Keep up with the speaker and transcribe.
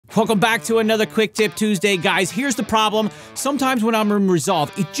Welcome back to another Quick Tip Tuesday, guys. Here's the problem. Sometimes when I'm in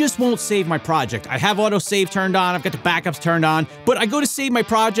Resolve, it just won't save my project. I have autosave turned on, I've got the backups turned on, but I go to save my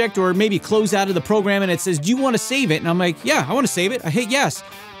project or maybe close out of the program and it says, do you want to save it? And I'm like, yeah, I want to save it. I hit yes.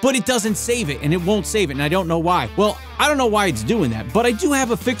 But it doesn't save it, and it won't save it, and I don't know why. Well, I don't know why it's doing that, but I do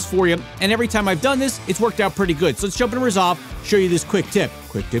have a fix for you, and every time I've done this, it's worked out pretty good. So let's jump into Resolve, show you this quick tip.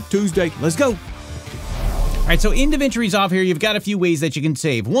 Quick Tip Tuesday. Let's go. All right, so in DaVinci Resolve here, you've got a few ways that you can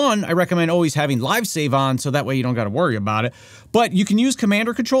save. One, I recommend always having live save on, so that way you don't got to worry about it. But you can use Command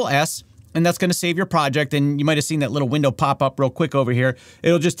or Control S, and that's going to save your project, and you might have seen that little window pop up real quick over here.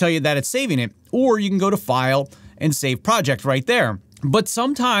 It'll just tell you that it's saving it. Or you can go to File and Save Project right there. But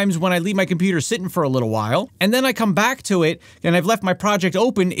sometimes when I leave my computer sitting for a little while, and then I come back to it, and I've left my project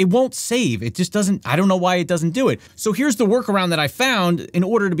open, it won't save. It just doesn't, I don't know why it doesn't do it. So here's the workaround that I found in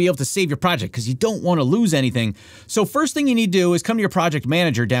order to be able to save your project, because you don't want to lose anything. So first thing you need to do is come to your project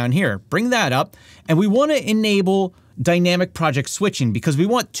manager down here, bring that up, and we want to enable dynamic project switching because we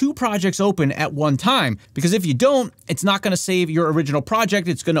want two projects open at one time, because if you don't, it's not going to save your original project.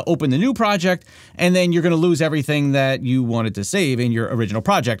 It's going to open the new project, and then you're going to lose everything that you wanted to save in your original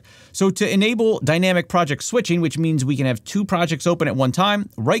project. So to enable dynamic project switching, which means we can have two projects open at one time,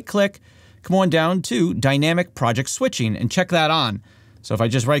 right click, come on down to dynamic project switching and check that on. So if I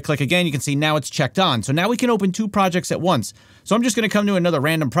just right click again, you can see now it's checked on. So now we can open two projects at once. So I'm just going to come to another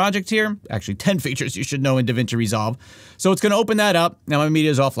random project here. Actually, 10 features you should know in DaVinci Resolve. So it's going to open that up. Now my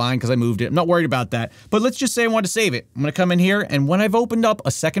media is offline because I moved it. I'm not worried about that. But let's just say I want to save it. I'm going to come in here, and when I've opened up a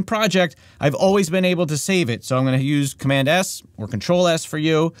second project, I've always been able to save it. So I'm going to use Command S or Control S for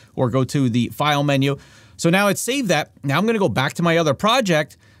you, or go to the File menu. So now it's saved that. Now I'm going to go back to my other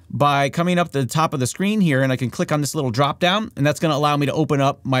project by coming up to the top of the screen here, and I can click on this little drop down, and that's going to allow me to open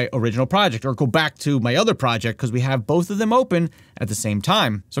up my original project or go back to my other project because we have both of them open at the same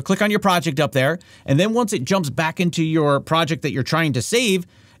time. So click on your project up there, and then once it jumps back into your project that you're trying to save,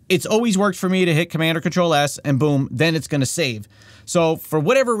 it's always worked for me to hit Command or Control S, and boom, then it's going to save. So for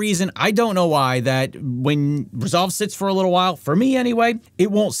whatever reason, I don't know why, that when Resolve sits for a little while, for me anyway,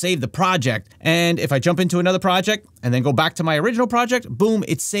 it won't save the project. And if I jump into another project and then go back to my original project, boom,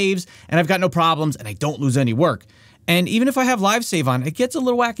 it saves, and I've got no problems, and I don't lose any work. And even if I have live save on, it gets a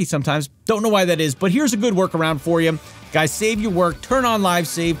little wacky sometimes. Don't know why that is, but here's a good workaround for you. Guys, save your work, turn on live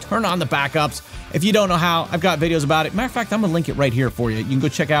save, turn on the backups. If you don't know how, I've got videos about it. Matter of fact, I'm gonna link it right here for you. You can go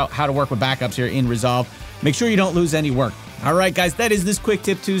check out how to work with backups here in Resolve. Make sure you don't lose any work. All right, guys, that is this Quick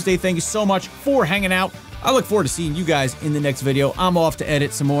Tip Tuesday. Thank you so much for hanging out. I look forward to seeing you guys in the next video. I'm off to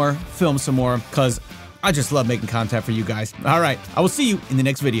edit some more, film some more, because I just love making content for you guys. All right, I will see you in the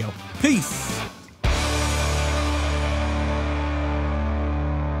next video. Peace.